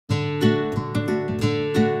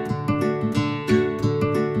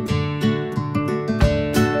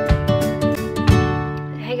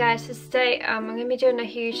today I'm going to be doing a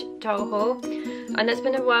huge doll haul, and it's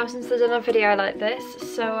been a while since I've done a video like this,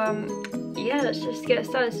 so yeah, let's just get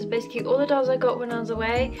started. This is basically all the dolls I got when I was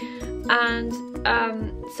away, and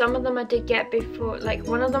some of them I did get before, like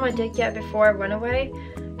one of them I did get before I went away,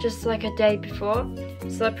 just like a day before,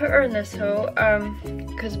 so I put her in this haul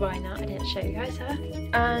because why not, I didn't show you guys her.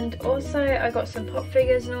 And also I got some pop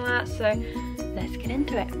figures and all that, so let's get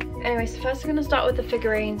into it. Anyway, so first I'm going to start with the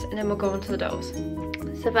figurines and then we'll go on to the dolls.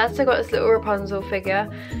 So first I got this little Rapunzel figure.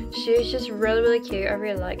 She's just really cute, I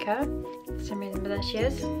really like her for some reason, but there she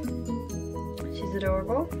is. She's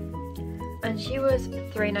adorable. And she was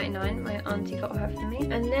 $3.99, my auntie got her for me.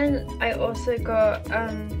 And then I also got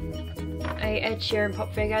a Ed Sheeran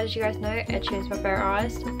pop figure. As you guys know, Ed Sheeran's my favourite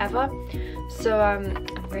artist ever. So I'm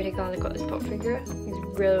really glad I got this pop figure. He's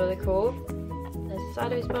really cool. There's the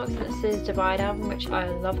side of his box, and it's his Divide album, which I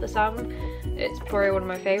love this album. It's probably one of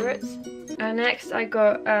my favourites. And next I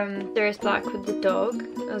got Sirius Black with the dog.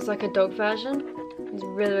 It was like a dog version. It's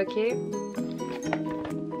really cute.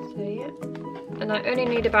 So yeah. And I only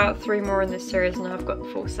need about 3 more in this series and I've got the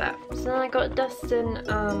full set. So then I got Dustin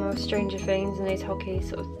of Stranger Things and his hockey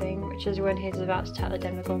sort of thing, which is when he's about to tell the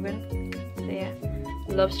Demogorgon. So yeah,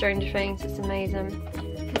 love Stranger Things, it's amazing.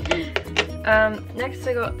 Next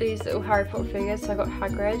I got these little Harry Potter figures. So I got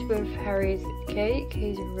Hagrid with Harry's cake,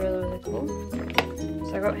 he's really cool.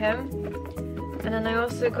 So I got him. And then I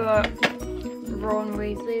also got Ron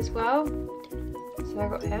Weasley as well. So I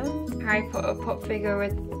got him. Harry Potter pop figure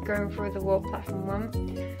with going through the wall platform one.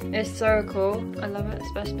 It's so cool. I love it.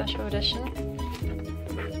 It's a special edition.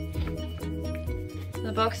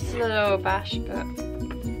 The box is a little bash, but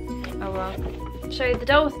oh well. I'll show you the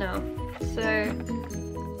dolls now. So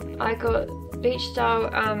I got Beach Style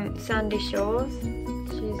Sandy Shores.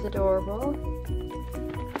 She's adorable.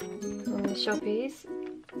 On the Shoppies.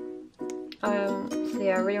 So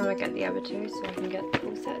yeah, I really want to get the other two so I can get the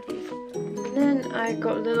full set of these. And then I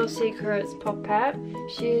got Little Secrets Pop Pet.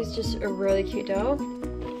 She is just a really cute doll,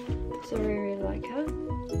 so I really like her.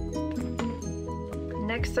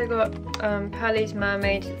 Next I got Pearly's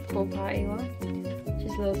Mermaid Pool Party one.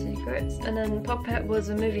 She's Little Secrets. And then Pop Pet was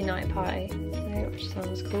a movie night party, so, which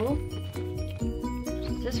sounds cool.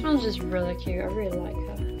 This one's just really cute, I really like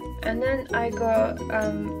her. And then I got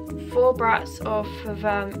 4 brats off of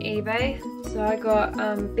eBay. So I got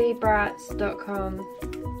bbrats.com.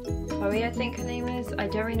 Chloe, I think her name is. I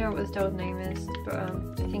don't really know what this doll's name is, but I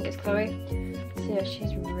think it's Chloe. So yeah,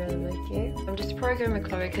 she's really cute. I'm just probably going with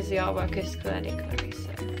Chloe because the artwork is clearly Chloe.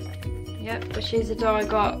 So yep, but she's a doll I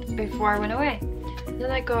got before I went away.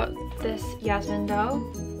 Then I got this Yasmin doll,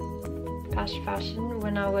 fashion,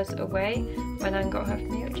 when I was away, when Anne got her for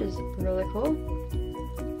me, which is really cool.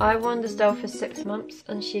 I wanted this doll for 6 months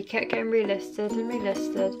and she kept getting relisted and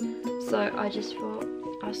relisted, so I just thought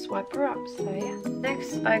I'll swipe her up, so yeah.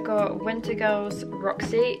 Next I got Winter Girls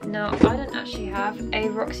Roxy. Now I don't actually have a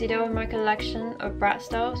Roxy doll in my collection of Bratz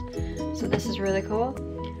dolls, so this is really cool.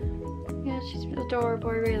 Yeah, she's adorable,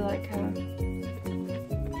 I really like her.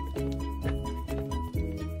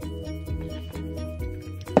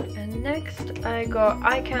 And next I got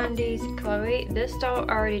Eye Candy's Chloe. This doll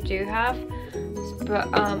I already do have, but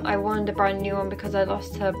I wanted a brand new one because I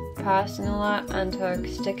lost her purse and all that, and her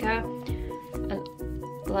sticker, and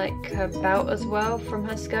like her belt as well from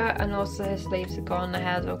her skirt, and also her sleeves are gone, her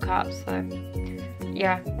hair's all cut, so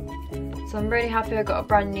yeah. So I'm really happy I got a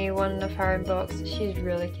brand new one of her in box. She's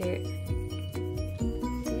really cute.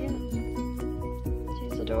 So yeah,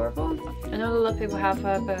 she's adorable. I know a lot of people have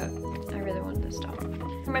her, but I really want this doll.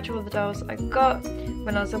 Pretty much all the dolls I got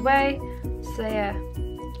when I was away, so yeah.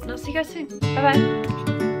 And I'll see you guys soon. Bye bye.